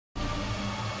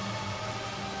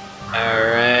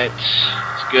Alright,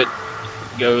 it's good.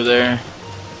 Go there.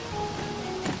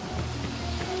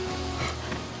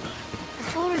 The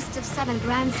forest of seven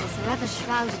branches are ever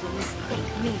shrouded in this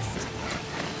thick mist.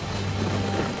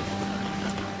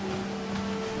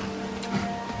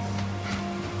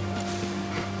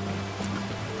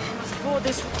 Before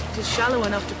this is shallow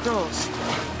enough to cross.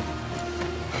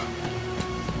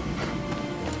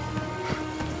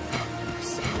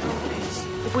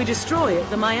 If we destroy it,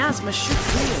 the miasma should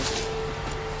clear.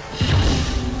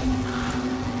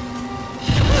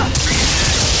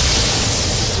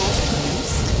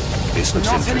 This looks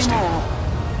Not interesting. anymore.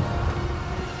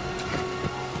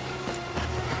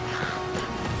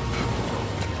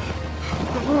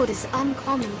 The wood is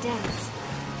uncommon dense.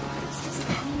 Does it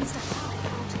mean that power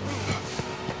can't away?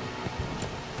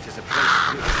 It is a place.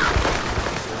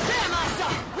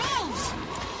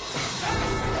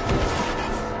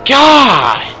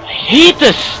 God! I hate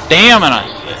the stamina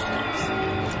system.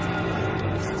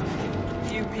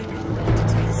 Few people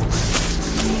entities.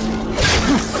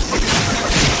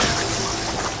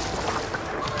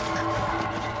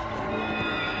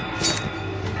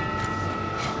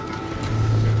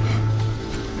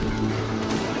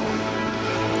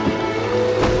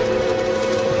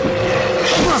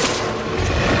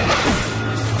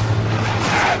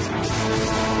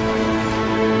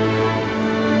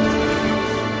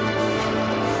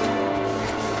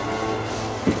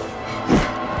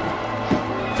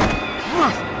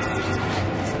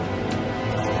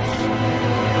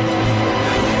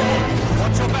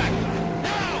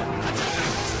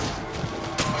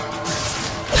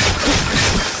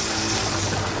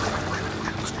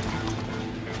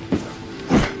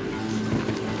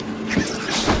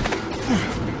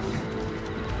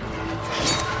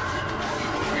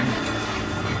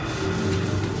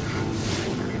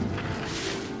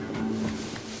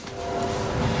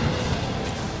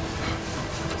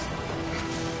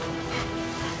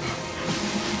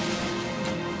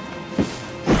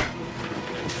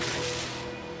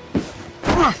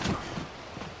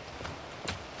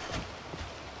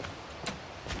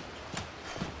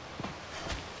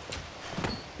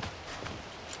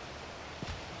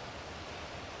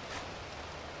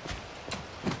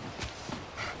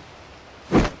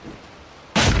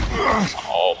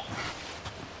 Oh.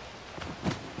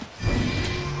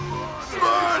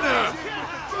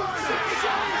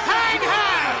 Hang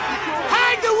her!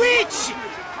 Hang the witch!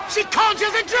 She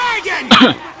conjures a dragon!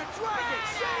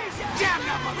 Damn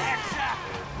Alexa!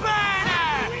 Burn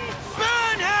her!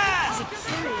 Burn her! It's a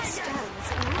curious stone, is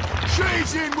it not?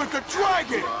 She's in with the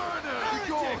dragon!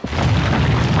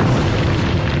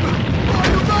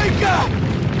 Maker!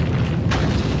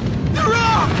 The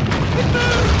rock! It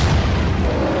moves!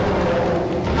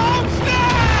 Monster!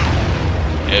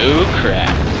 Oh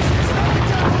crap.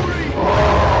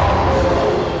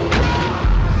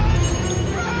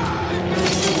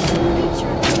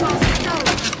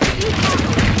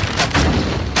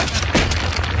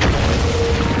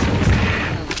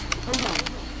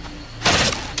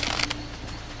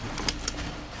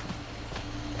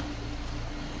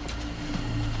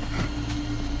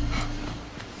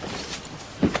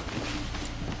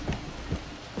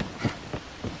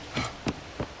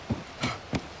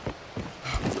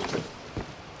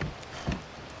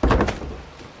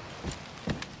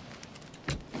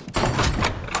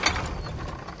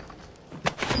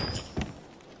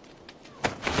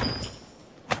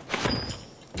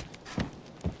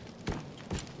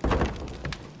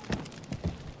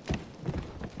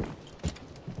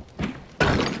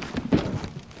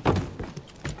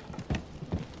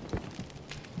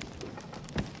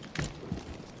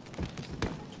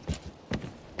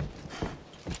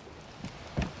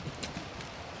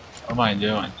 What am I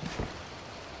doing?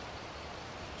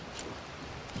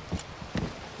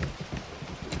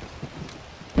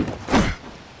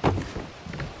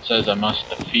 It says I must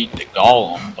defeat the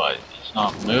golem, but it's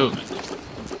not moving.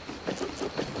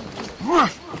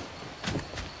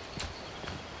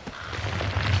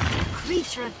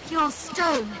 Creature of pure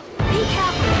stone. Be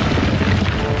careful.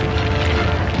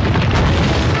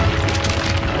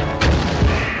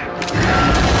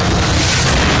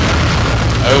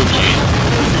 Oh jeez.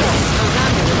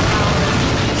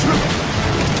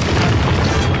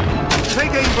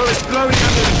 Big evil is glowing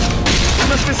amulets. We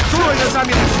must destroy those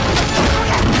amulets.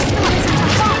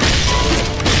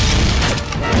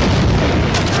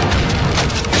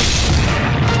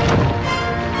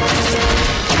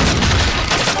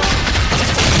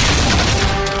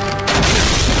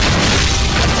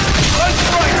 Let's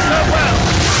fight so well.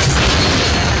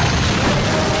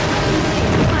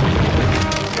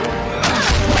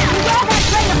 Beware that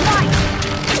ray of light!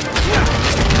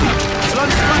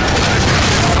 Blood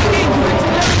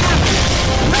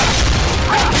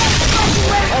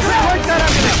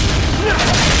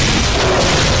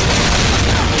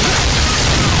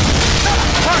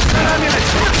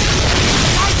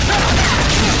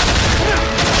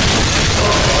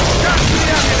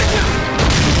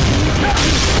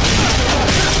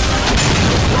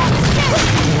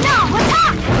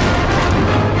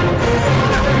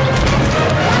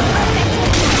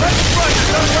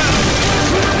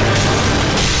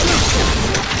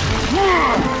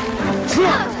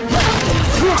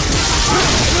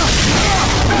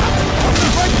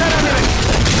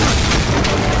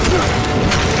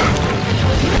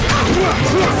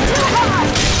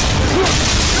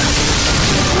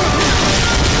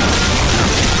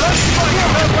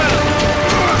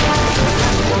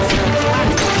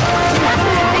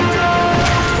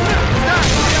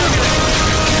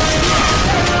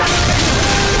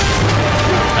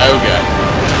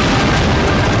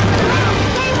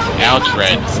now it's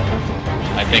red.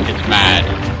 I think it's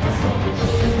mad.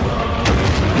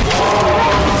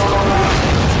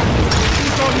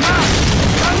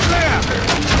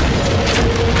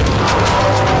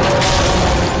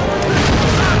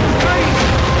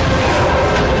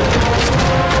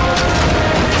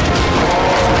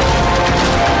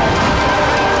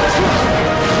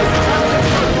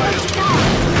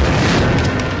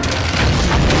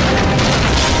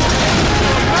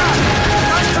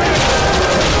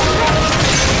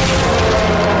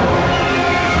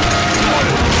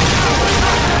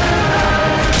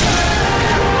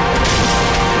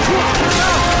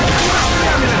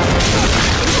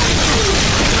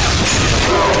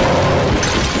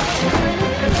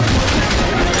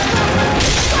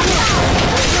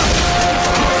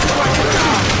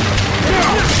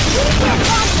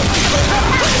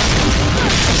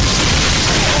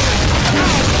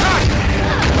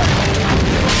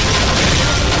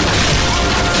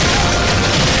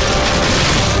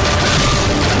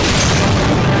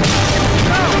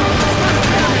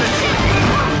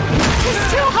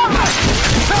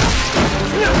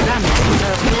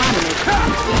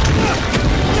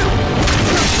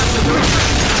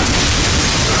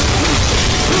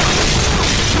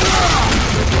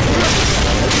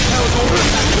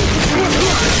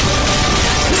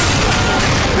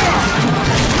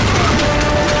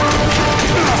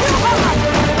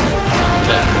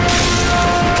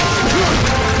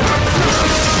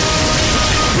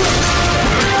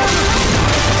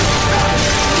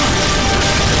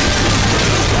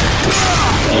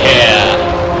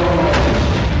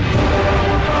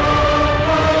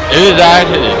 Ooh, that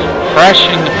is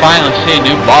refreshing to finally see a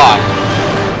new boss.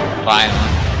 Finally.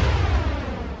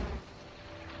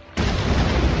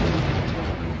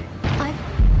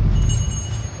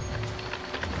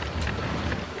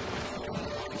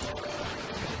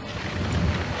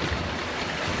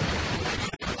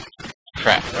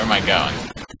 Crap, where am I going?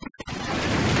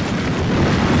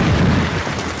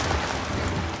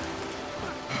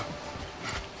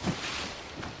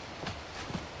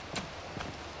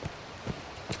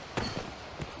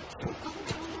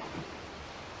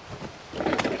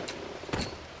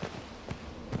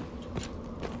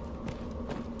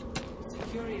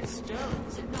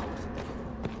 Is it not?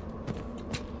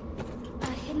 A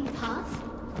hidden path?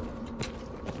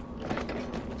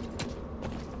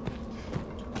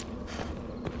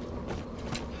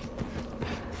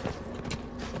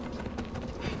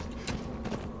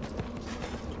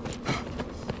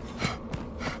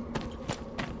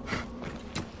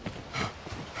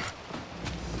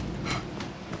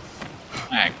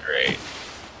 Ah, great.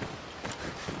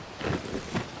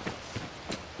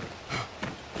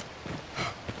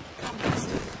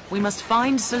 We must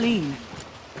find Celine.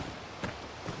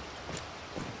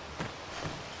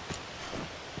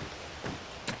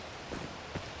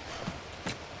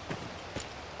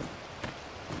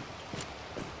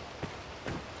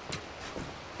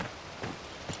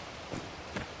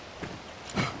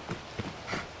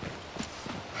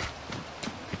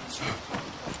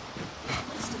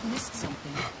 Must have missed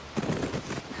something.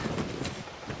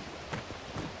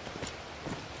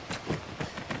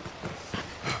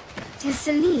 Tis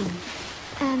Celine.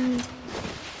 And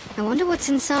I wonder what's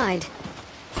inside.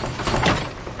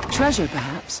 Treasure,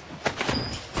 perhaps?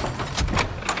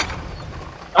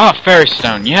 Oh, fairy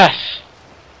stone, yes!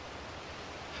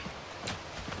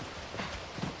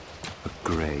 A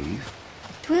grave?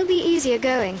 'Twill be easier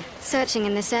going, searching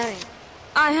in this area.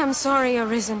 I am sorry,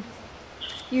 Arisen.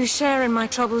 You share in my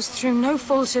troubles through no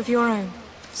fault of your own.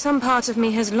 Some part of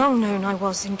me has long known I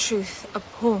was, in truth, a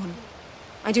pawn.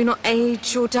 I do not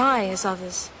age or die as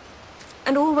others.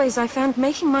 And always I found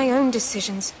making my own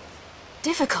decisions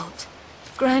difficult.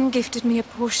 Gran gifted me a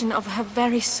portion of her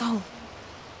very soul.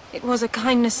 It was a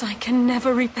kindness I can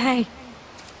never repay.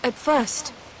 At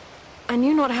first, I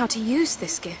knew not how to use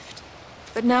this gift.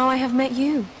 But now I have met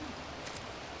you.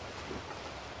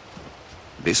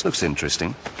 This looks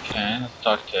interesting. Okay, let's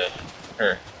talk to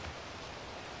her.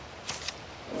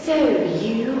 So,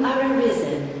 you are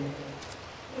Arisen.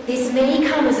 This may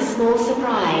come as a small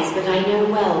surprise, but I know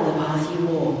well the path you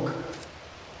walk.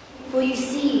 For you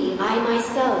see, I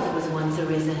myself was once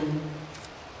Arisen.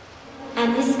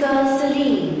 And this girl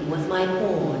Celine was my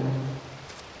pawn.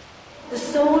 The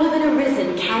soul of an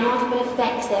Arisen cannot but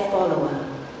affect their follower.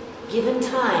 Given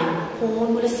time, the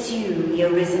pawn will assume the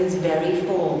Arisen's very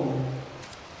form.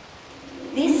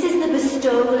 This is the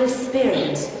bestowal of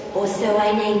spirit, or so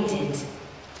I named it.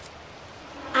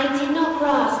 I did not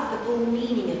grasp the full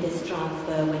meaning of this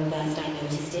transfer when first I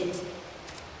noticed it.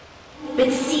 But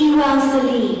see well,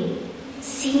 Celine.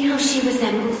 See how she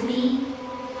resembles me?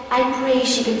 I pray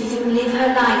she can soon live her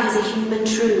life as a human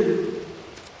true.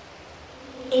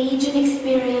 Age and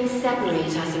experience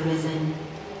separate us, Arisen,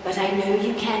 but I know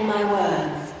you ken my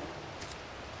words.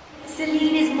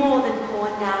 Celine is more than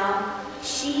pawn now.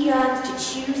 She yearns to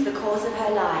choose the course of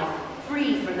her life,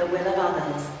 free from the will of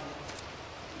others.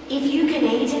 If you can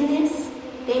aid in this,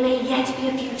 there may yet be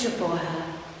a future for her.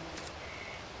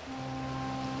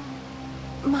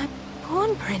 My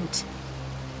pawn print.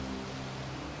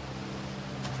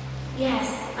 Yes,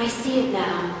 I see it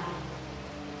now.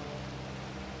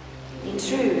 In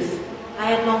truth, I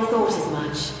had long thought as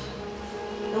much.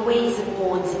 The ways of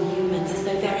pawns and humans are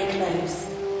so very close.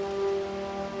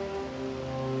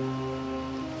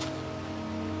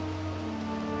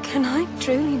 Can I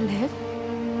truly live?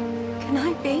 Can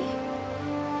I be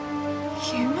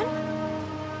human?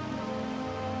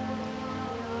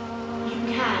 You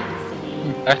can,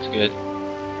 Celine. That's good.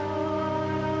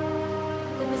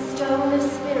 The bestowal of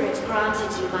spirit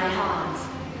granted you my heart.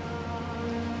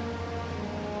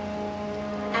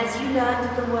 As you learned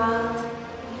of the world,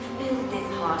 you filled this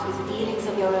heart with feelings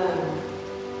of your own.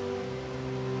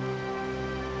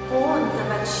 Pawns are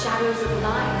but shadows of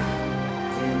life,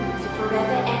 doomed to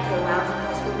forever echo out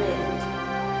across the rift.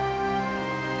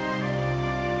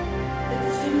 But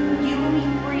soon you will be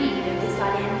freed of this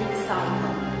unending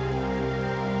cycle.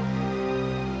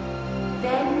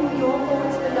 Then will your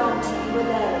thoughts belong to you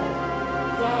alone.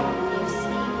 Then will you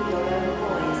speak with your own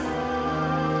voice.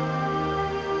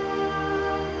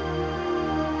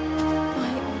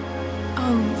 My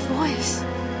own voice.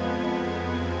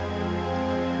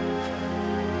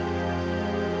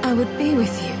 I would be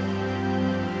with you.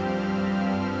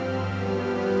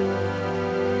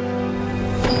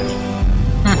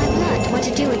 I've learned what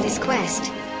to do with this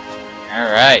quest.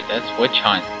 Alright, that's Witch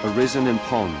Hunt. Arisen and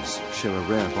Pons share a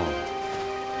rare bond.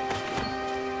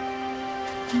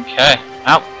 Okay,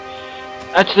 well,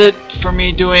 that's it for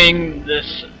me doing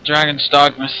this Dragon's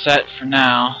Dogma set for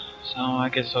now. So I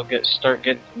guess I'll start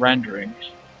rendering,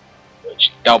 which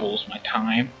doubles my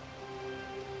time.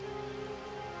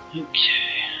 Okay.